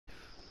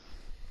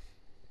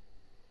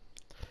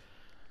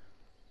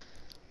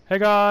Hey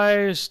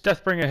guys,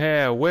 Deathbringer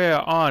here. We're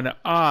on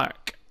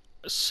ARK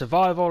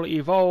Survival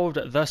Evolved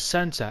the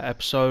Center,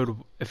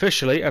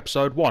 officially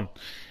episode 1.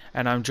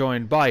 And I'm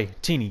joined by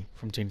Teeny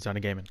from Teeny Tiny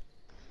Gaming.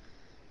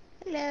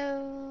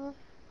 Hello.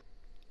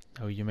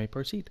 Oh, you may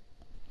proceed.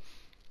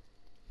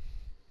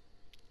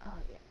 Oh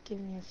yeah, give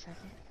me a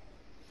second.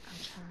 I'm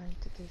trying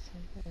to do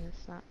something and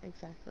it's not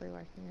exactly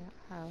working out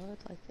how I would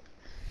like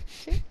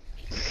it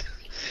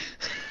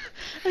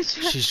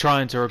to. She's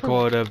trying to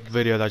record a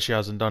video that she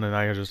hasn't done in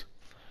ages.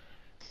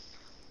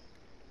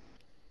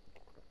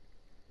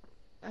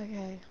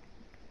 Okay.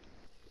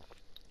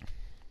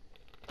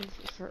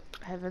 For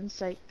heaven's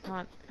sake, come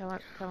on, come on,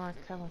 come on,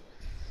 come on.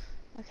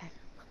 Okay.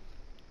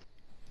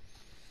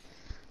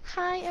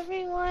 Hi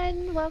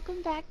everyone,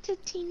 welcome back to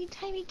Teeny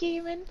Tiny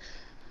Gaming.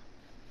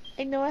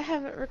 I know I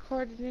haven't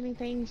recorded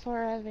anything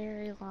for a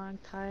very long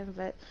time,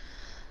 but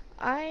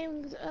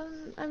I'm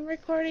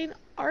recording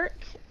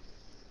ARK,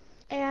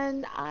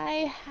 and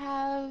I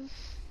have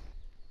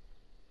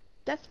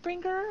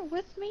Deathbringer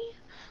with me.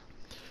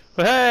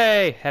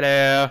 Hey!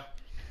 Hello!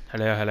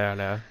 Hello, hello,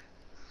 hello.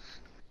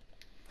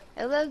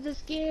 I love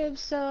this game,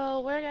 so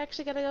we're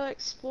actually gonna go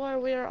explore.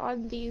 We're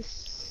on the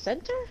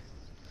center, I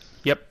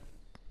Yep.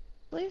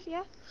 believe,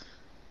 yeah.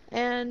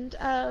 And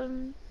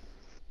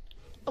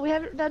we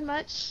haven't done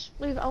much.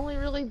 We've only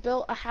really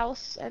built a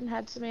house and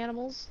had some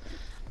animals,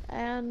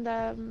 and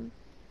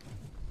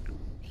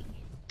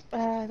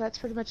that's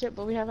pretty much it.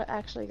 But we haven't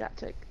actually got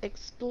to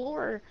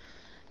explore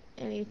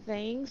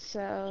anything,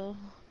 so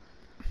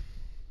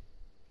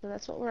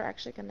that's what we're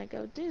actually gonna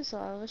go do. So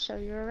I'll show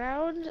you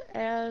around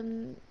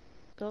and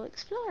go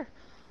explore.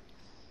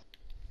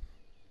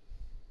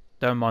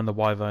 Don't mind the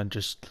wyvern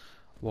just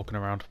walking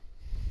around.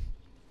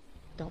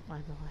 Don't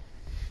mind the light.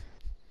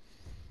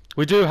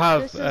 We do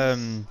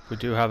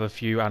have a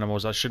few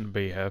animals that shouldn't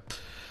be here.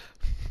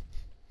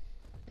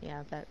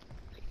 Yeah, that.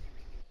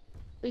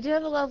 We do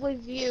have a lovely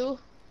view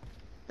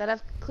that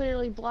I've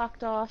clearly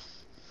blocked off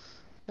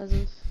because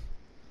of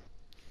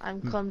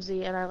I'm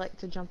clumsy and I like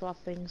to jump off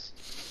things.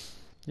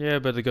 Yeah,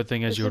 but the good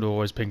thing is you would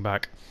always ping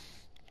back.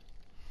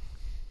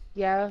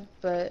 Yeah,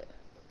 but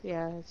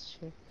yeah, that's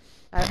true.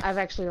 I've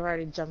actually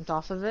already jumped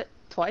off of it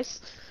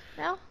twice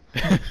now.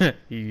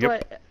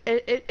 Yep. But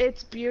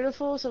it's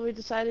beautiful, so we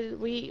decided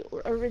we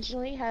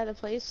originally had a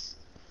place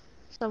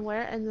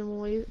somewhere, and then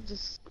when we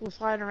just were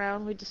flying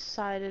around, we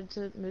decided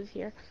to move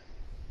here.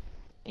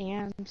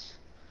 And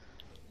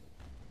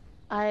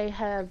I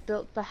have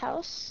built the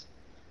house,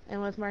 and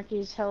with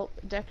Marky's help,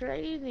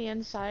 decorating the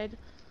inside.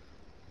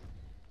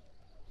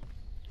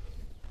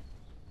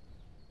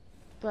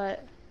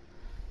 But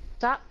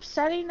stop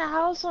setting the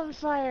house on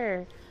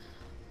fire!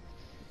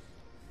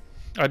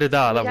 I did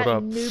that, I We leveled got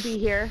up. newbie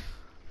here.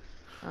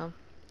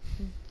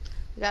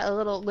 We got a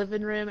little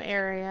living room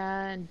area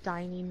and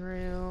dining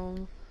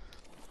room,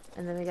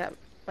 and then we got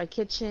my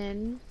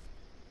kitchen.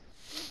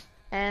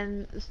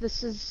 And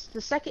this is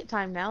the second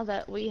time now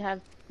that we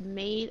have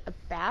made a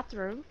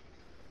bathroom.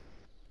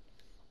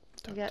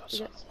 We got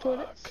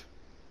toilets.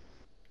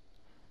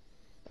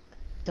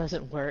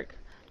 Doesn't work.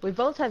 We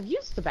both have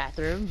used the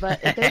bathroom,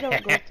 but they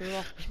don't go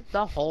through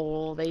the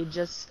hole. They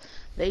just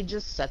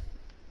sit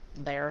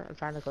there. I'm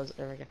trying to close it.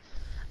 There we go.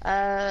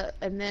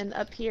 And then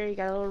up here you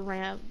got a little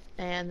ramp,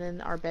 and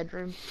then our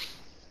bedroom.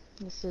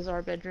 This is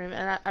our bedroom,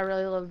 and I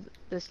really love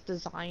this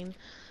design.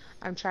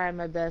 I'm trying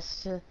my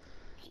best to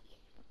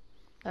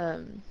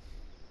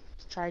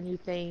try new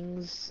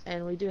things,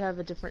 and we do have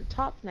a different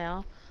top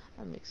now.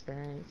 I'm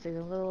experiencing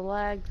a little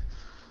lag.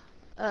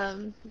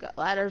 Got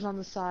ladders on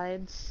the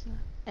sides,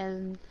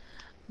 and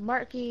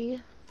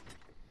Marky,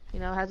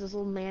 has his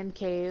little man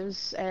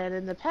caves, and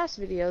in the past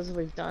videos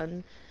we've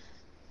done,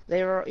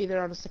 they were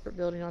either on a separate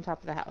building on top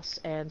of the house.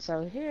 And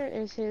so here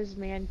is his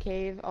man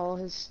cave. All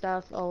his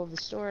stuff, all of the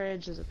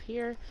storage is up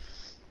here.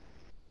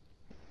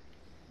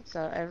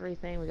 So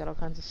everything, we got all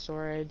kinds of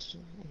storage,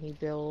 and he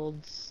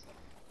builds,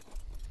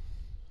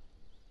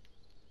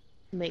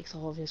 makes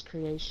all of his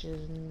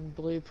creation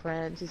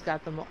blueprints. He's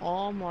got them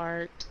all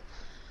marked,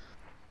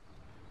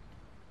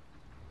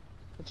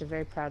 which I'm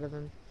very proud of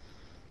him.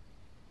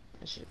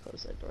 I should have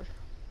closed that door.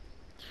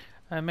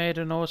 I made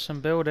an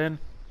awesome building.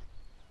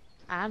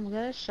 I'm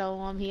gonna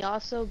show him. He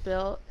also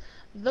built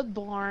the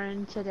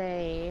barn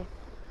today,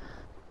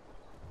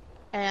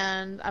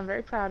 and I'm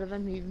very proud of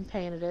him. He even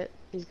painted it.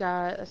 He's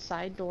got a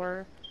side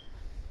door,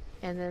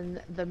 and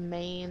then the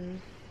main,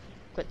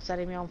 quit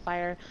setting me on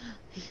fire,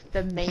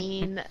 the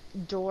main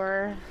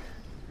door.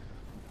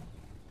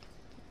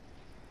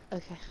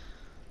 Okay.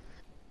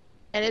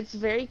 And it's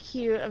very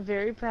cute. I'm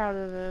very proud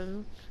of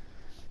him.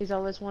 He's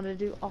always wanted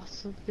to do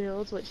awesome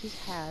builds, which he's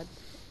had.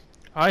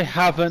 I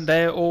haven't,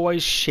 they're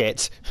always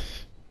shit.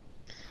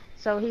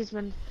 So he's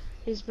been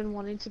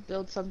wanting to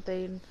build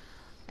something,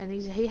 and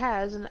he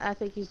has, and I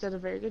think he's done a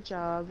very good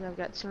job. I've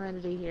got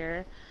Serenity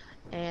here,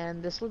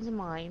 and this one's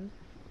mine,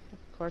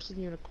 of course, a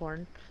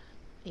unicorn,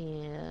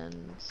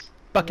 and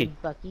Bucky.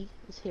 Bucky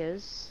is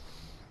his.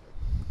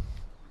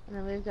 And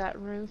then we've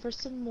got room for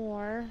some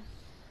more,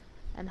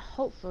 and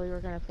hopefully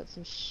we're gonna put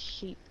some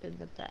sheep in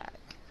the back.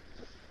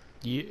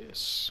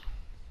 Yes.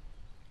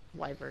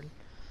 Wyvern.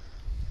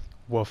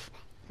 Woof.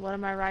 What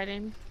am I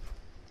riding?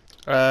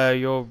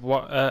 Your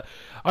what?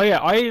 Oh yeah,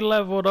 I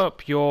leveled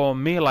up your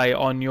melee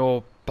on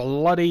your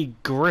bloody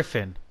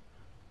griffin.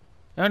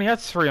 It only had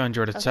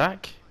 300 Okay.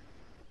 attack.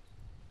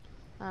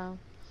 Oh.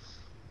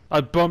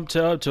 I bumped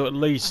it up to at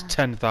least Uh,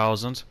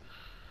 10,000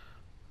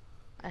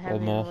 I or haven't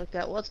even more. looked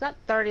at. Well, it's got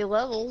 30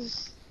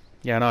 levels.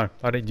 Yeah, no,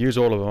 I didn't use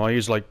all of them. I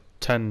used like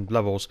 10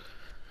 levels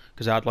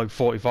because I had like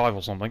 45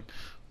 or something.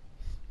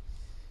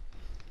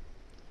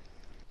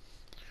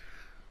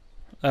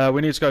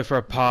 We need to go for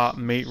a part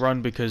meat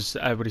run because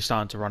everybody's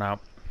starting to run out.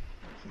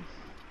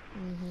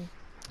 Mm-hmm.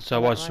 So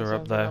I'll let once mine we're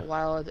up stand for a there,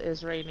 while it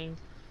is raining.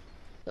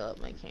 Fill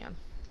up my can.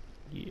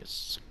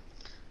 yes.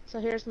 So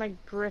here's my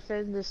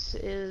griffin. This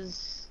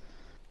is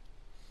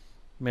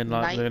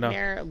Midnight Luna.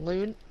 Nightmare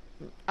Loon.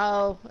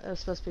 Oh, it was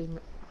supposed to be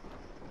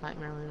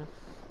Nightmare Luna.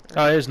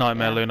 Oh, it is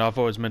Nightmare Yeah. Luna. I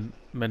thought it was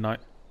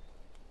midnight.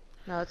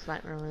 No, it's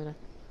Nightmare Luna.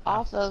 Ah.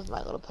 Off of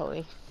My Little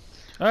Pony.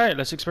 Alright,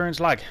 let's experience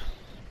lag.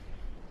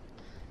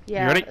 You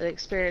Yeah, ready? it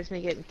experienced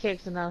me getting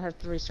kicked and I'll have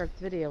to restart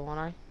the video, won't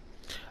I?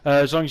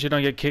 As long as you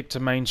don't get kicked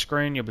to main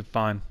screen, you'll be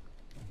fine.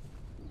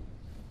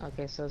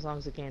 Okay, so as long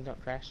as the game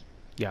don't crash.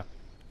 Yeah.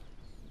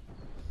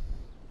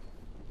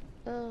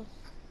 Oh.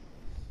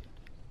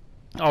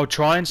 I'll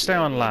try and stay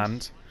Yeah, on dude.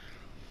 land.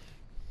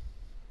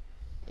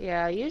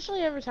 Yeah,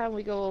 usually every time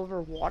we go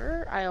over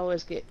water, I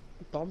always get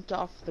bumped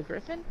off the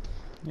griffin.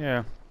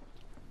 Yeah.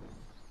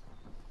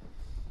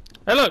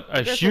 Hey look,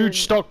 a Griffin-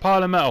 huge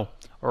stockpile of metal.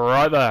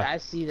 Right there. I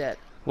see that.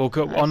 We'll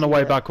go I on the see way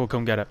that. back, we'll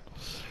come get it.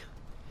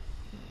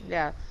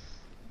 Yeah.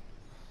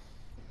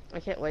 I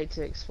can't wait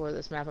to explore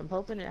this map. I'm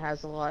hoping it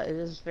has a lot. It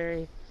is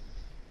very,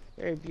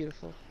 very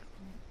beautiful.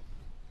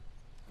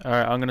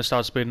 Alright, I'm gonna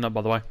start speeding up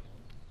by the way.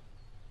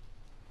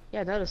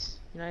 Yeah, notice.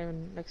 You're not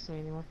even next to me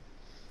anymore.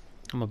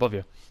 I'm above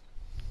you.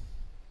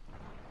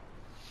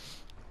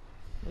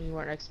 When you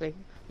weren't next to me.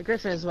 The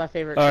griffin is my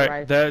favorite to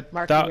Alright, ride.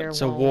 Marky here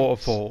that's a won't-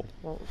 waterfall.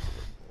 Won't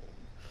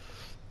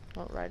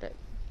ride it.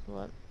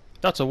 What?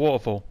 That's a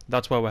waterfall.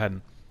 That's where we're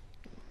heading.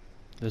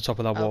 The top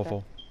of that Okay.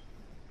 waterfall.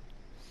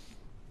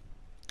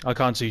 I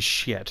can't see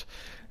shit.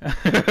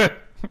 My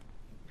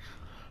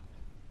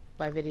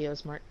video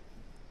is marked.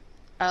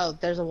 Oh,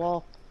 there's a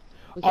wall.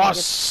 We Oh, can't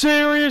get-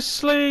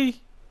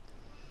 seriously?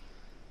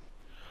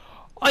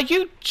 Are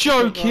you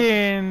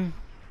joking?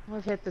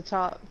 We've hit the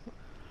top.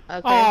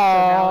 Okay, so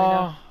now we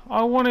know. Oh,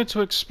 I wanted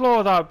to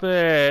explore that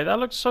bit. That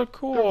looks so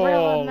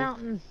Gorilla cool.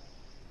 Mountain.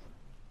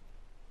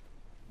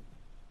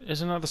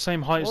 Isn't that the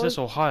same height as Well, this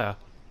or higher?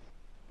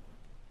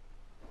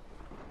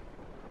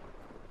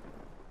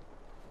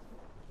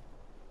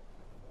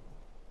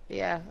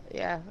 Yeah,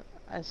 yeah.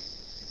 I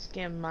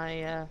skimmed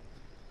my,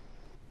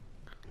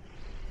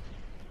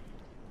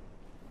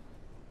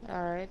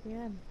 Alright,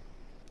 yeah.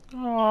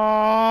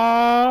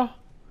 Aww.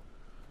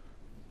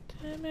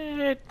 Damn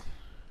it.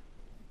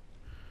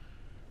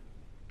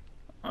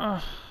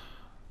 I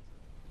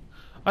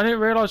didn't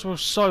realise we were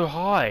so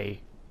high.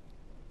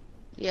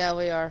 Yeah,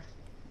 we are.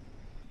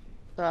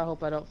 So I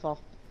hope I don't fall.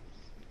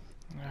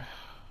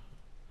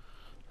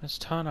 Let's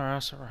turn our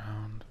ass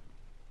around.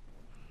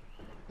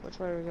 Which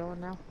way are we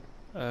going now?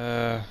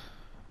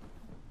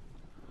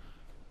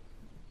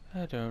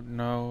 I don't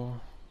know.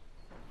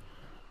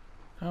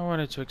 I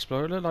wanted to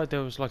explore. It looked like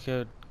there was like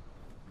a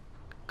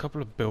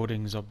couple of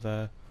buildings up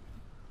there.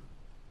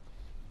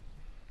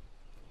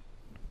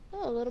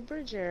 Oh, a little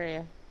bridge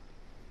area.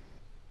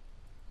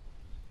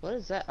 What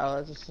is that? Oh,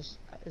 is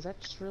that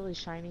just really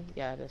shiny?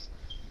 Yeah, it is.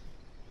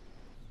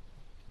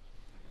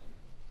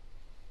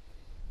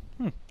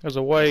 There's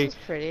a way. This is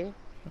pretty.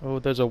 Oh,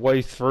 there's a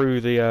way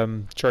through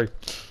the tree.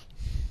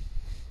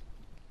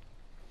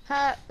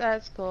 Ha,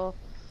 that's cool.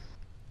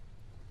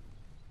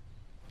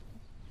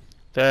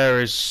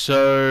 There is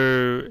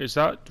so. Is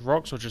that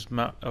rocks or just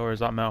or is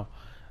that metal?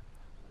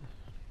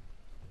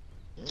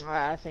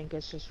 I think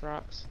it's just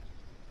rocks.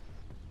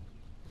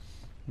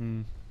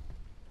 Hmm.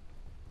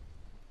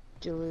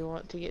 Do we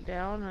want to get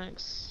down?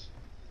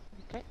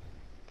 Okay.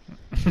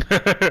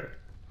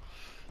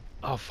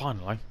 Oh,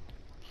 finally.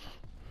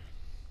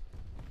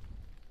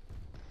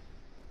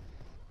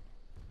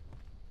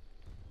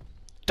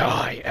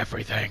 Die,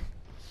 everything.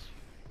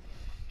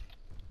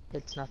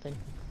 It's nothing.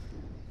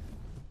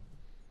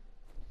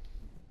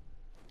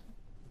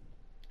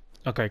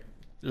 Okay,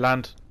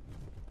 land.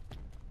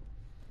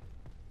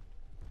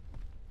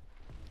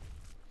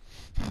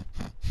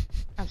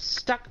 I'm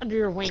stuck under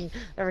your wing.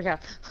 There we go.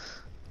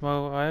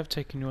 Well, I have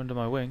taken you under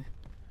my wing.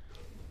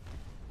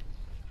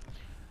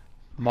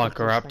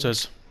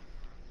 Microraptors.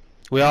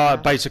 We are Yeah.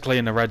 basically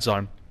in the red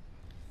zone.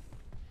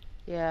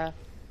 Yeah.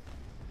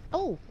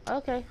 Oh,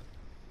 okay.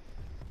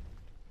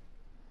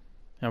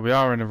 Yeah, we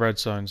are in the red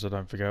zone, so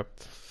don't forget.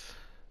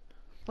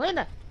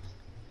 Linda!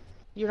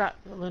 You're not.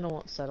 Linda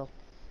won't settle.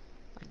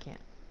 I can't.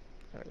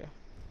 There we go.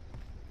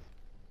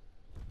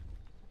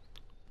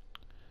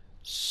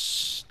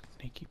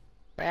 Sneaky.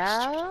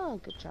 Ah,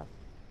 good job.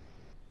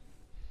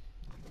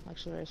 I'm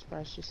actually very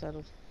surprised she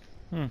settled.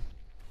 Hmm.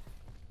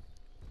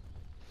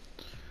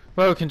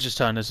 Well, we can just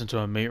turn this into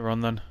a meat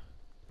run then.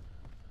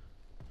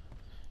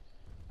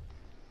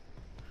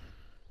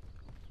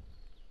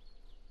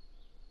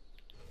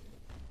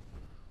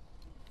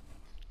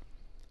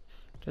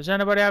 Does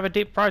anybody have a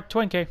deep fried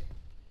Twinkie?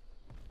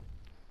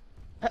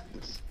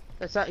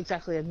 That's not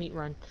exactly a meat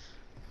run.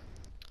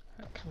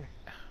 Come here.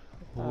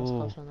 I thought I was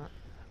close on that.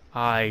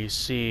 I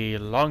see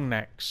long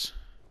necks.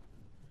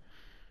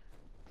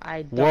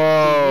 I don't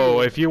Whoa!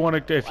 see If you want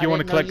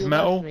to collect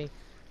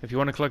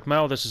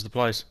metal, this is the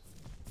place.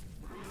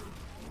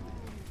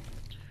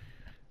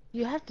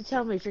 You have to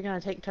tell me if you're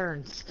gonna take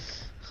turns.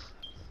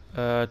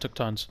 Took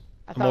tons.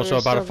 I I'm thought we also were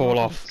about to still fall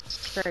going off.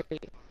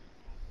 straight.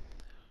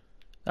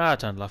 Ah,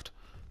 turned left.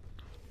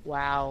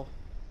 Wow.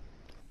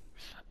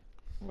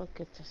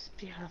 Look at this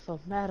beautiful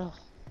metal.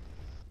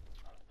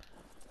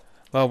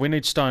 Well, we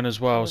need stone as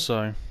well, Oh.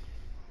 so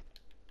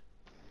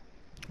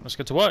let's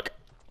get to work.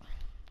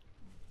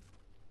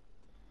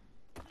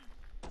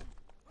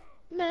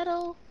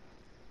 Metal.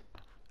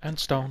 And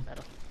stone.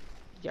 Metal.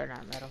 You're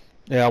not metal.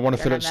 Yeah, I want to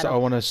You're fill not it. I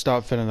metal. want to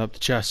start filling up the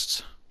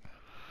chests.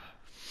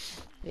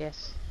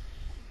 Yes.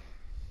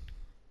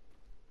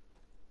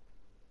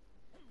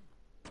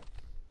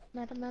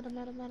 Metal, metal,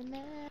 metal, metal,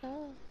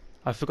 metal.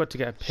 I forgot to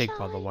get a pig,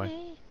 by the way.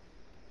 Shiny.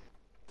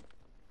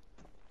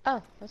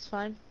 Oh, that's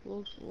fine.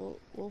 We'll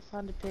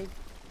find a pig.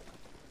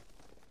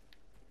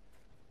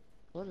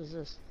 What is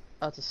this?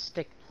 Oh, it's a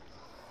stick.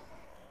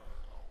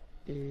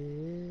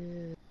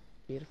 Ooh,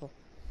 beautiful.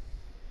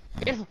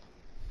 Beautiful.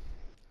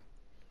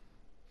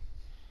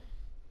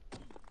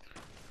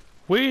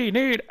 We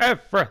need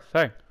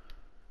everything.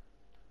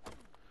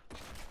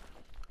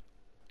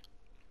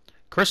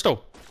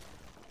 Crystal.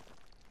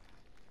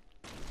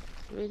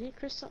 Do we need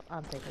crystal?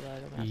 I'm taking that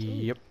out of the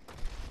Yep.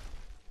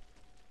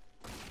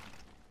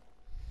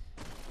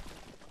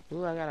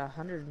 Ooh, I got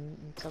 100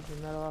 and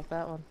something metal off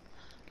that one.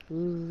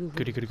 Ooh.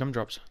 Goody goody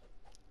gumdrops.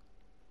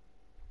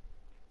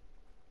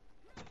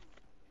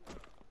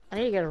 I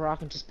need to get a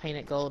rock and just paint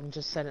it gold and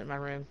just set it in my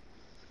room.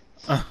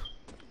 Uh.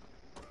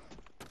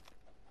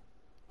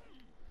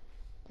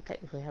 I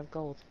technically have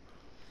gold.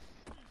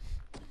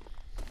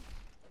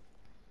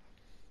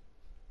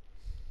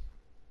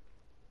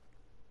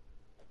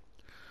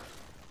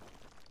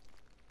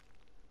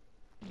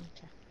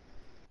 Okay.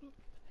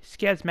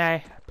 Excuse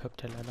me.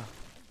 Pooped a little.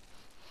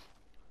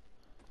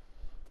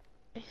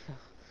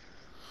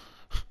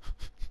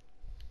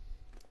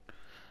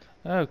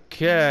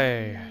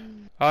 Okay.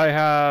 I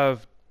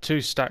have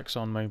 2 stacks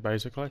on me,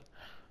 basically.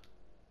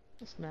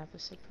 This map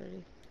is so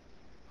pretty.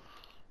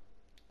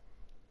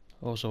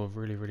 Also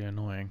really, really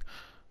annoying.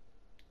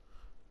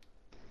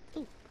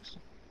 Ooh,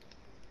 crystal.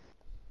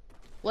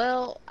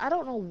 Well, I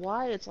don't know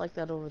why it's like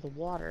that over the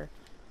water.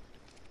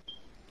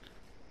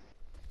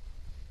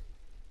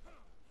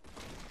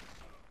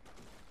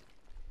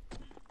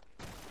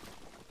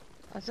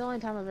 That's the only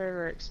time I've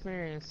ever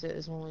experienced it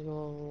is when we go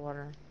over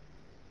water.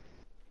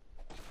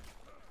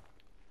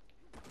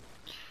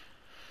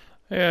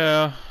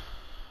 Yeah.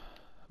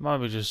 Might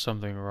be just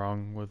something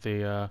wrong with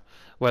the,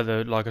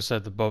 whether, like I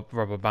said, the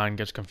rubber band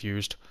gets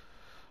confused.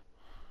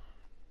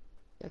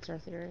 That's our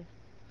theory.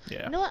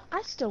 Yeah. You know what?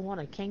 I still want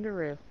a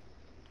kangaroo.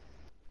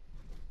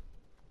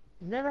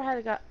 I never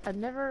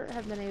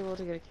have been able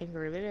to get a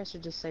kangaroo. Maybe I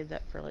should just save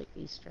that for like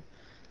Easter.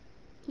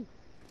 Ooh.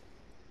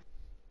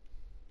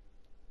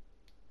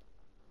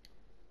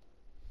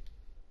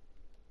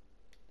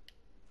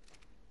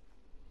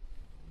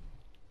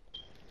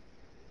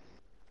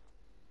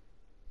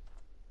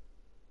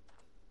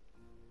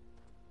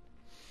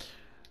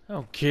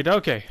 Okie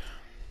dokie.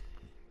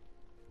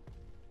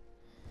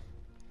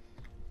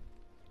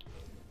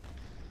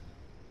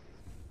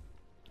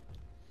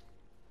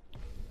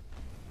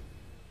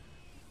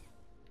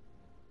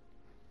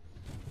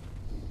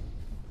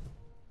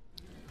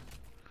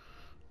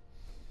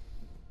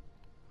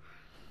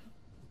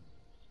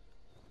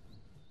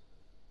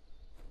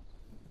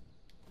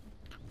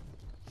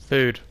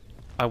 Food.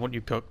 I want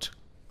you cooked.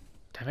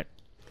 Damn it.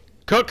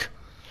 Cook!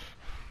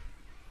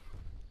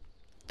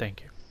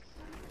 Thank you.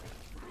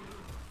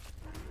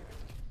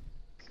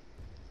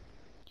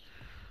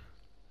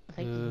 I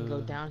think you can go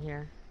down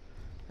here.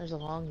 There's a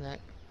long neck.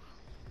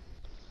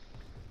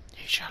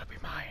 He shall be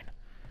mine.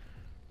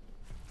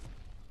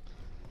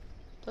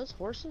 Those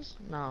horses?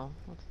 No,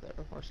 that's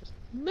better horses.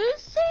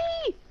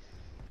 Missy!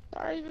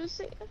 Sorry,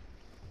 Missy.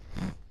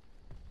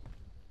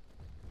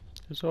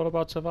 It's all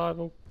about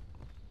survival.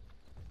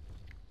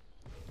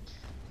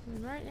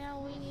 And right now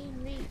we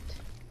need meat.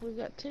 We've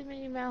got too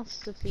many mouths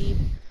to feed.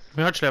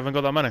 We actually haven't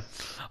got that many.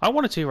 I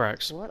want a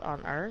T-Rex. What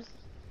on earth?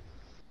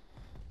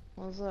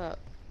 What's up?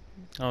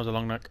 That was a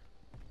long neck.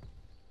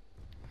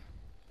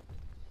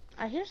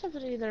 I hear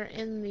something either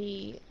in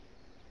the...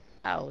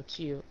 Oh, it's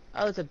you.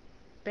 Oh, it's a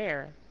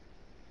bear.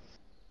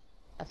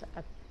 I'll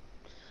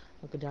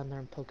go down there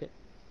and poke it.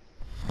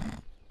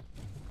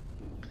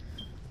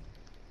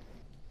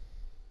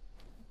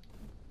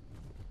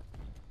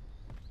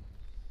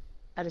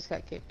 I just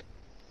got kicked.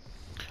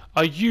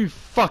 Are you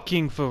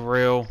fucking for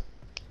real?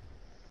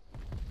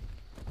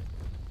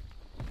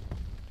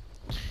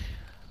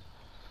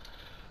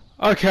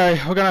 Okay,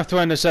 we're gonna have to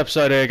end this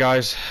episode here,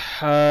 guys.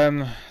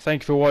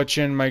 Thank you for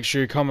watching. Make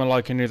sure you comment,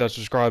 like, and hit that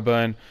subscribe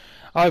button.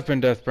 I've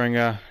been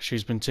Deathbringer.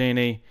 She's been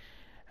Teeny,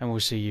 and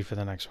we'll see you for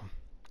the next one.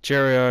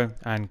 Cheerio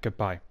and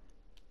goodbye.